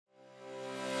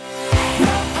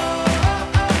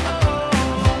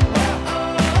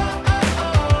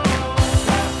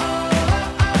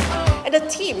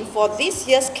for this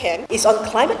year's camp is on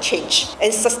climate change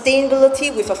and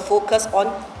sustainability with a focus on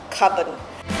carbon.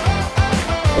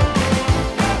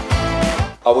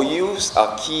 Our youths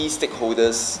are key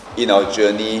stakeholders in our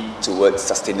journey towards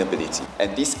sustainability,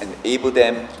 and this enables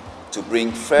them to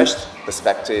bring fresh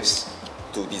perspectives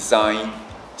to design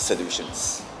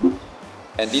solutions.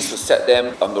 And this will set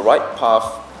them on the right path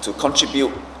to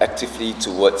contribute actively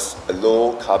towards a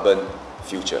low-carbon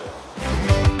future.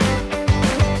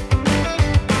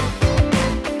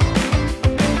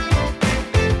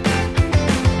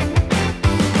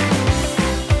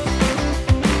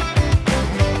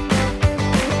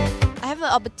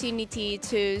 Opportunity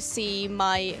to see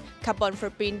my carbon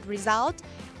footprint result,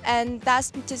 and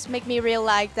that's just make me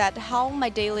realize that how my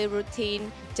daily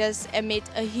routine just emit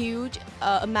a huge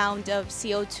amount of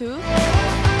CO2.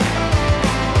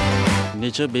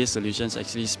 Nature-based solutions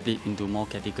actually split into more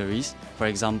categories. For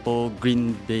example,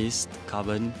 green-based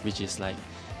carbon, which is like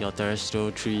your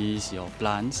terrestrial trees, your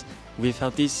plants. With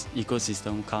healthy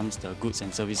ecosystem comes the goods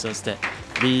and services that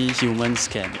we humans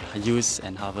can use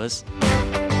and harvest.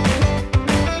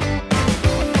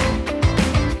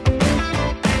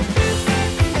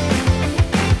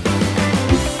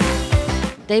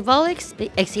 They've all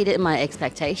exceeded my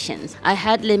expectations. I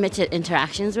had limited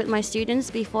interactions with my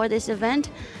students before this event,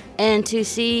 and to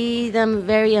see them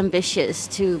very ambitious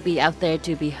to be out there,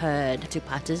 to be heard, to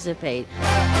participate.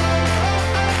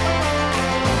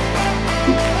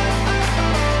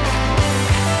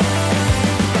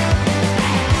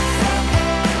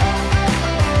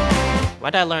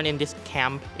 What I learned in this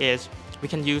camp is we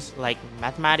can use like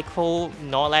mathematical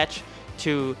knowledge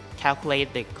to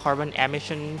calculate the carbon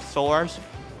emission source.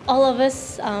 All of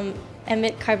us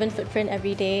emit carbon footprint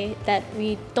every day that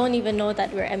we don't even know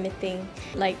that we're emitting.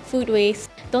 Like food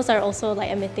waste, those are also like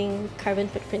emitting carbon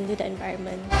footprint to the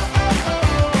environment.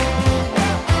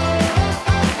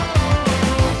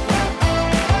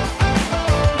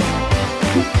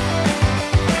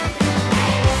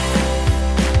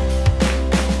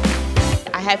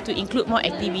 I have to include more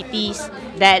activities,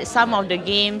 that some of the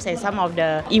games and some of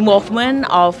the involvement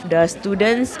of the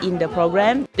students in the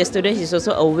program. The students is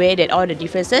also aware that all the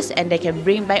differences, and they can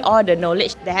bring back all the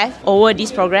knowledge they have over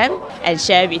this program and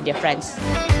share with their friends.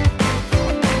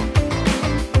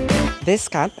 This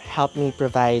camp helped me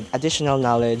provide additional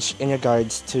knowledge in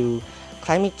regards to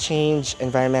climate change,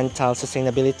 environmental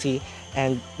sustainability,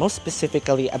 and most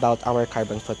specifically about our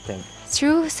carbon footprint.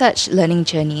 Through such learning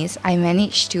journeys, I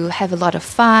managed to have a lot of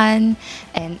fun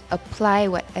and apply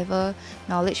whatever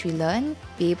knowledge we learn,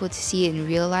 be able to see it in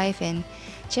real life, and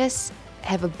just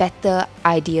have a better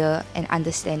idea and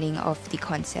understanding of the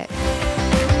concept.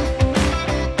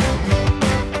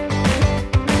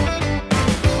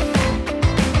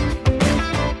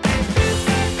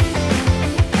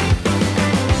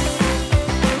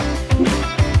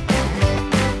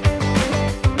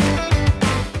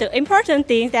 The important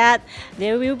thing is that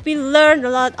they will be learned a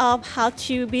lot of how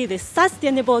to be the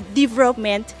sustainable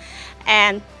development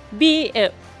and be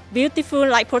beautiful,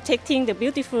 like protecting the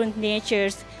beautiful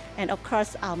natures and of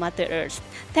course our Mother Earth.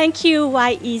 Thank you,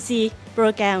 YEZ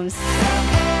programs.